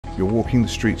You're walking the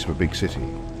streets of a big city,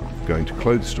 going to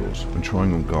clothes stores and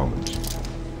trying on garments,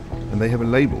 and they have a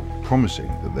label promising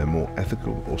that they're more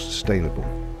ethical or sustainable.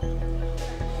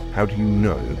 How do you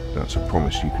know that's a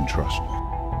promise you can trust?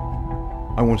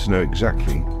 I want to know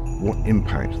exactly what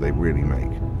impact they really make.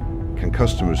 Can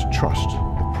customers trust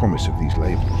the promise of these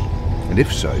labels? And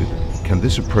if so, can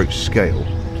this approach scale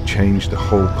to change the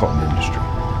whole cotton industry?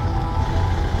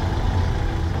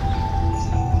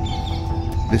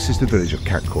 This is the village of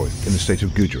Katkoi in the state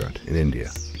of Gujarat in India.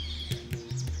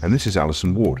 And this is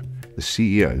Alison Ward, the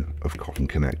CEO of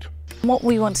CottonConnect. What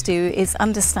we want to do is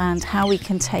understand how we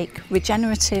can take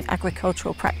regenerative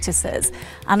agricultural practices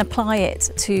and apply it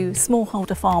to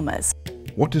smallholder farmers.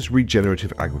 What does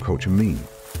regenerative agriculture mean?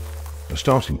 A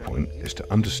starting point is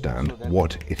to understand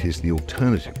what it is the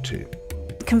alternative to.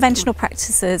 Conventional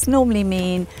practices normally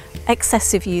mean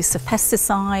excessive use of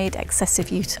pesticide, excessive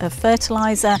use of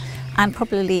fertiliser and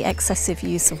probably excessive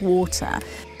use of water.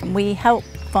 And we help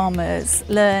farmers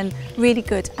learn really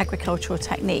good agricultural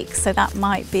techniques. So that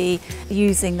might be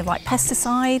using the right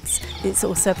pesticides. It's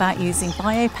also about using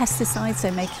biopesticides,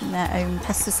 so making their own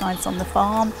pesticides on the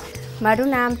farm. મારું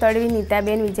નામ તડવી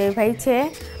નીતાબેન વિજયભાઈ છે.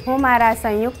 હું મારા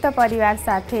સંયુક્ત પરિવાર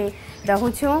સાથે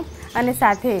રહું છું અને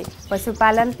સાથે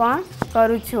પશુપાલન પણ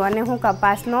કરું છું અને હું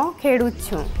કપાસનો ખેડૂત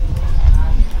છું.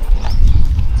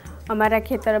 અમારા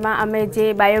ખેતરમાં અમે જે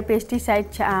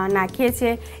બાયોપેસ્ટિસાઇડ નાખીએ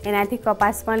છીએ એનાથી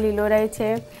કપાસ પણ લીલો રહે છે.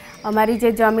 અમારી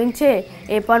જે જમીન છે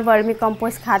એ પણ વર્મી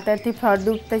કમ્પોસ્ટ ખાતરથી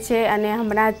ફળદ્રુપ્ત છે અને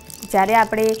હમણાં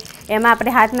જ્યારે એમાં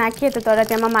આપણે હાથ નાખીએ તો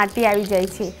તરત એમાં માટી આવી જાય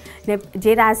છે. ને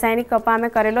જે રાસાયણિક કપા અમે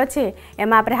કરેલો છે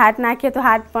એમાં આપણે હાથ નાખીએ તો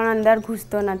હાથ પણ અંદર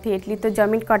ઘૂસતો નથી, એટલી તો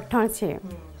જમીન કઠણ છે.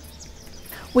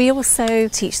 We also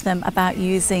teach them about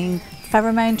using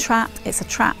pheromone trap. It's a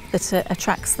trap that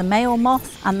attracts the male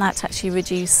moth, and that actually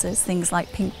reduces things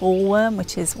like pink bollworm,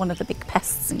 which is one of the big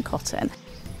pests in cotton.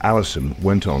 Alison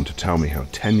went on to tell me how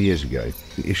 10 years ago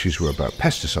the issues were about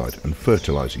pesticide and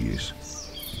fertiliser use.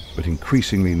 But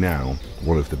increasingly now,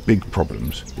 one of the big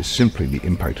problems is simply the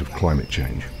impact of climate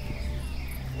change.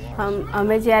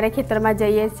 અમે જ્યારે ખેતરમાં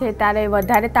જઈએ છીએ ત્યારે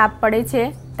વધારે તાપ પડે છે.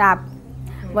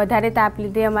 વધારે તાપ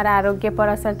લીધે અમારા આરોગ્ય પર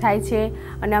અસર થાય છે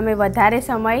અને અમે વધારે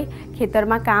સમય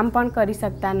ખેતરમાં કામ પણ કરી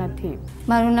શકતા નથી.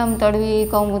 મારું નામ તડવી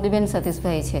કૌમુદીબેન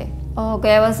સતીશભાઈ છે.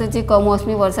 ગયા વર્ષે જે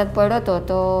કમોસમી વરસાદ પડ્યો હતો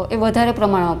તો એ વધારે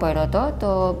પ્રમાણમાં પડ્યો હતો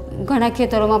તો ઘણા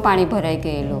ખેતરોમાં પાણી ભરાઈ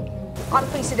ગયેલું.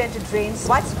 Unprecedented rains,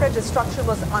 widespread destruction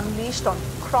was unleashed on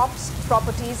crops,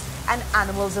 properties and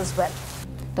animals as well.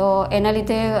 तो एना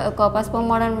लीधे कपास पर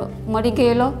मरी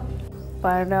गયેલો.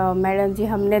 पर मैडम जी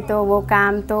हमने तो वो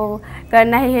काम तो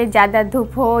करना ही है, ज़्यादा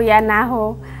धूप हो या ना हो,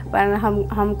 पर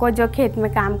हमको जो खेत में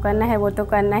काम करना है वो तो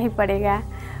करना ही पड़ेगा.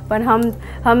 पर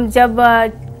हम जब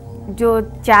जो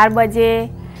 4 बजे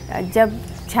जब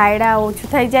छायड़ा ओछું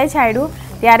થઈ જાય છાયડું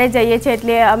ત્યારે જઈએ છીએ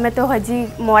એટલે અમે તો હજી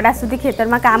મોડા સુધી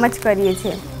ખેતરમાં કામ જ કરીએ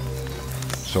છીએ.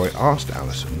 So I asked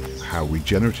Alison how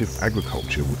regenerative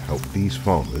agriculture would help these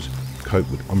farmers cope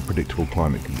with unpredictable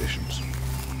climate conditions.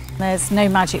 There's no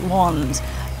magic wand,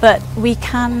 but we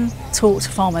can talk to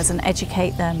farmers and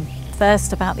educate them first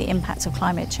about the impact of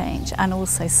climate change and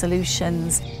also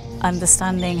solutions,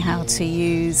 understanding how to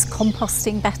use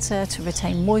composting better to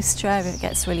retain moisture if it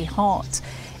gets really hot,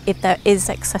 if there is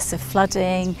excessive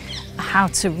flooding, how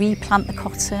to replant the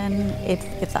cotton if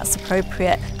that's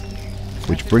appropriate.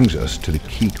 Which brings us to the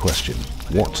key question: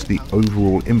 what's the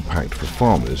overall impact for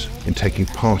farmers in taking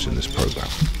part in this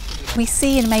programme? We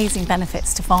see amazing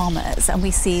benefits to farmers, and we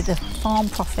see the farm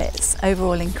profits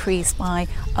overall increase by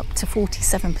up to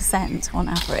 47% on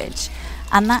average.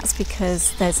 And that's because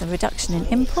there's a reduction in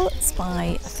inputs by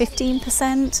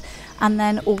 15%, and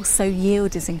then also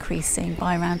yield is increasing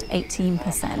by around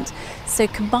 18%. So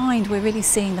combined, we're really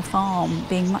seeing the farm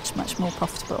being much more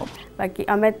profitable. બાકી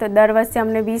અમે તો દર વર્ષે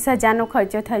અમને 20,000નો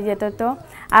ખર્ચો થઈ જતો હતો.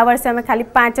 આ વર્ષે અમે ખાલી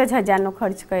 5,000નો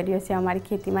ખર્ચ કર્યો છે અમારી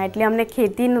ખેતીમાં, એટલે અમને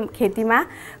ખેતીમાં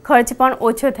ખર્ચ પણ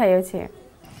ઓછો થયો છે.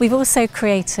 We've also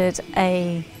created a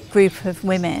group of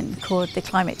women called the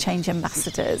Climate Change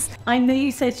Ambassadors. I know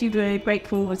you said you were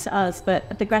grateful to us, but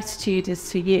the gratitude is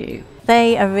to you. They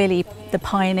are really the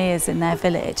pioneers in their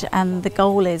village, and the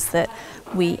goal is that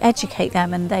we educate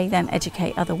them and they then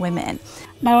educate other women.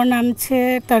 મારું નામ છે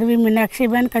તડવી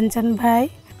મીનાક્ષીબેન કંચનભાઈ.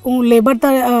 હું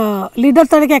leader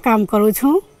તરીકે કામ કરું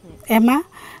છું એમાં,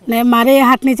 ને મારે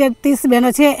હાથ નીચે 30 બહેનો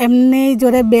છે, એમની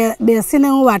જોડે બેસીને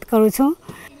હું વાત કરું છું.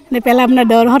 ને પહેલાં અમને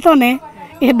ડર હતો ને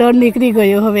એ ડર નીકળી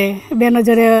ગયો. હવે બહેનો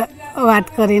જોડે વાત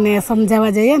કરીને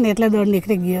સમજાવવા જઈએ ને એટલે ડર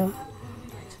નીકળી ગયો.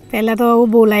 પહેલાં તો એવું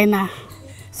બોલાય ના,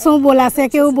 શું બોલાશે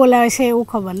કેવું બોલાશે એવું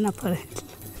ખબર ના પડે.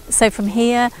 So from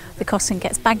here, the cotton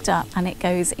gets bagged up and it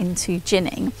goes into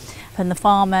ginning. and the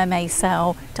farmer may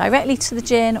sell directly to the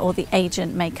gin, or the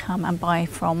agent may come and buy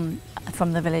from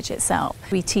the village itself.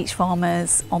 We teach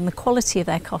farmers on the quality of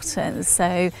their cotton,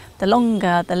 so the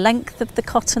longer the length of the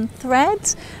cotton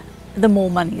thread, the more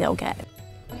money they'll get.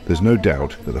 There's no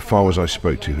doubt that the farmers I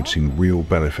spoke to had seen real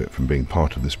benefit from being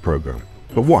part of this program.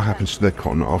 But what happens to their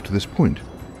cotton after this point?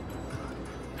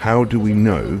 How do we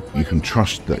know you can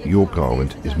trust that your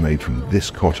garment is made from this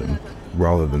cotton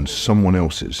rather than someone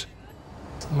else's?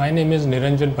 My name is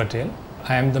Niranjan Patel.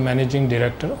 I am the Managing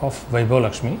Director of Vaibhav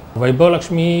Lakshmi. Vaibhav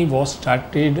Lakshmi was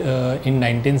started in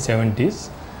 1970s,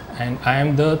 and I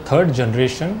am the third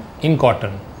generation in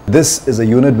cotton. This is a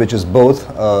unit which is both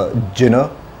a ginner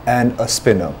and a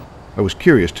spinner. I was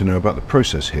curious to know about the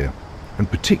process here, and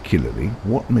particularly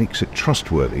what makes it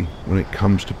trustworthy when it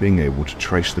comes to being able to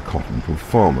trace the cotton from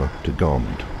farmer to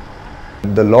garment.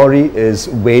 The lorry is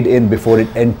weighed in before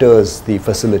it enters the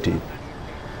facility,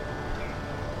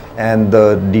 and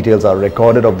the details are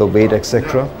recorded of the weight,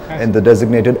 etc. In the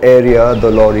designated area,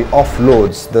 the lorry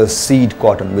offloads the seed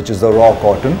cotton, which is the raw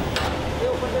cotton.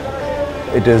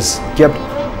 It is kept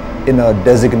in a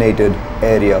designated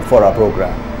area for our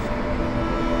program.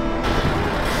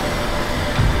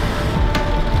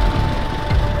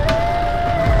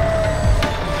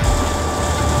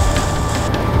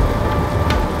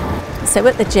 So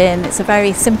at the gin, it's a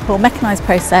very simple mechanised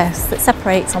process that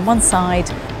separates on one side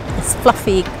this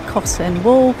fluffy cotton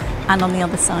wool, and on the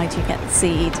other side you get the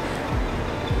seed.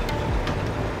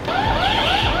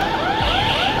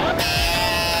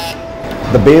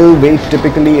 The bale weight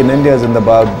typically in India is in the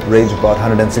range of about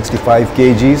 165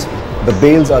 kgs. The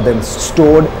bales are then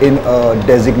stored in a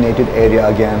designated area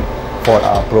again for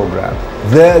our program.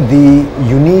 There the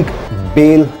unique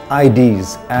bale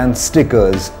IDs and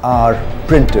stickers are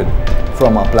printed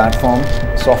from our platform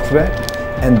software,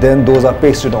 and then those are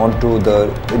pasted onto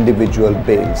the individual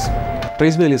bales.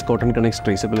 TraceBale is CottonConnect's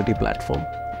traceability platform,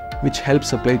 which helps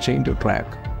supply chain to track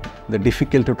the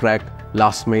difficult to track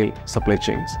last mile supply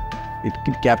chains. It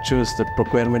captures the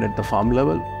procurement at the farm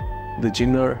level, the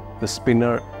ginner, the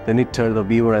spinner, the knitter, the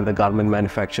weaver, and the garment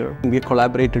manufacturer. We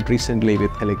collaborated recently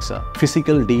with Alexa.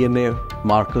 Physical DNA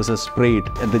markers are sprayed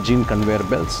at the gin conveyor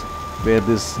belts, where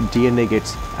this DNA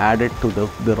gets added to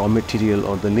the raw material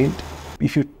or the lint.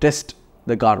 If you test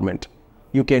the garment,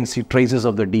 you can see traces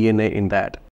of the DNA in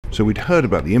that. So we'd heard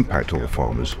about the impact on the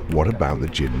farmers. What about the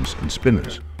gins and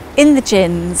spinners? In the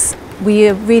gins, we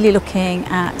are really looking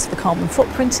at the carbon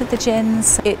footprint of the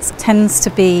gins. It tends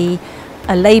to be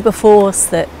a labour force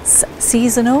that's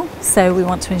seasonal, so we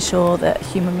want to ensure that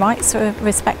human rights are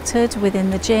respected within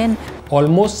the gin.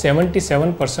 Almost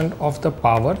 77% of the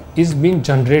power is being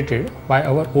generated by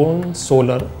our own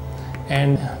solar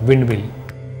and windmill.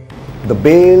 The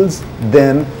bales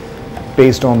then,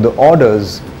 based on the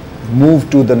orders, move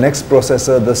to the next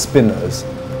processor, the spinners.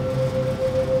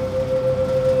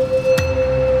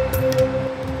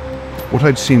 What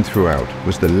I'd seen throughout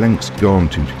was the lengths gone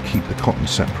to keep the cotton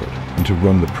separate and to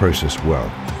run the process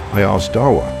well. I asked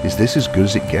Dawa, is this as good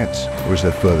as it gets, or is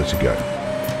there further to go?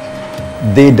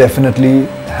 They definitely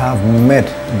have met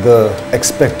the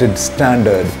expected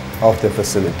standard of the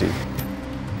facility.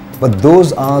 But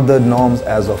those are the norms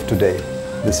as of today,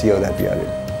 this year that we are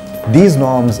in. These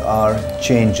norms are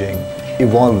changing,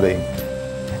 evolving.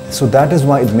 So that is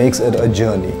why it makes it a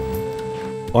journey.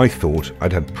 I thought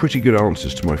I'd had pretty good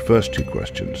answers to my first two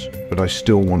questions, but I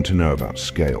still want to know about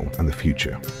scale and the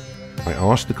future. I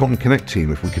asked the CottonConnect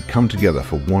team if we could come together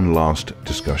for one last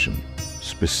discussion,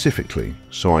 specifically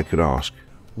so I could ask,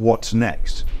 what's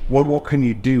next? What can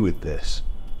you do with this?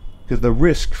 Because the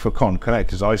risk for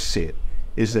CottonConnect, as I see it,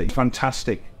 is that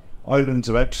fantastic islands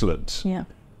of excellence,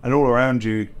 and all around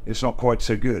you it's not quite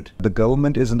so good. The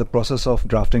government is in the process of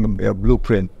drafting a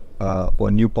blueprint for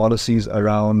new policies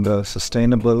around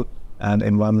sustainable and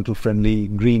environmental friendly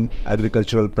green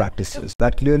agricultural practices.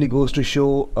 That clearly goes to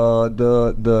show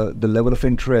the level of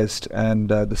interest and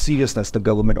the seriousness the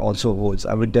government also holds.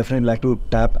 I would definitely like to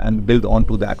tap and build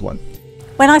onto that one.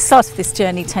 When I started this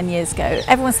journey 10 years ago,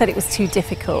 everyone said it was too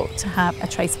difficult to have a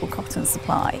traceable cotton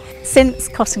supply. Since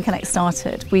CottonConnect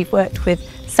started, we've worked with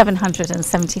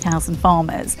 770,000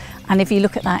 farmers, and if you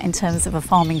look at that in terms of a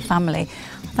farming family,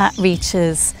 that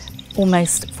reaches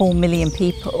almost 4 million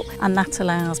people, and that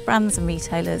allows brands and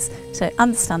retailers to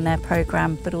understand their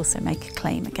programme but also make a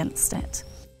claim against it.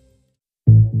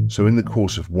 So in the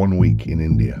course of 1 week in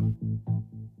India,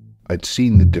 I'd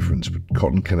seen the difference that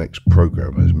CottonConnect's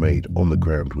program has made on the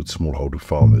ground with smallholder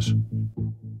farmers.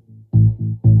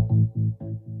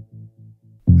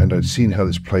 And I'd seen how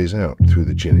this plays out through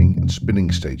the ginning and spinning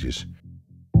stages.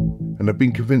 And I've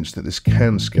been convinced that this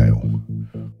can scale.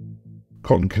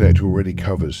 CottonConnect already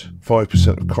covers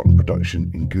 5% of cotton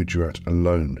production in Gujarat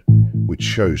alone, which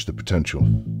shows the potential.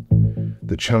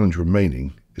 The challenge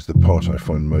remaining is the part I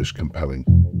find most compelling.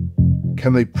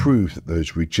 Can they prove that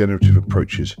those regenerative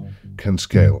approaches can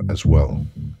scale as well?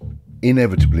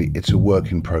 Inevitably, it's a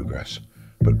work in progress,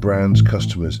 but brands,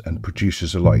 customers and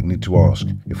producers alike need to ask,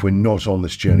 if we're not on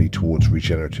this journey towards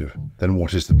regenerative, then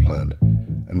what is the plan?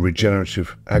 And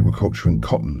regenerative agriculture in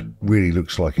cotton really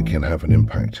looks like it can have an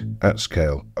impact at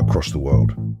scale across the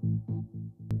world.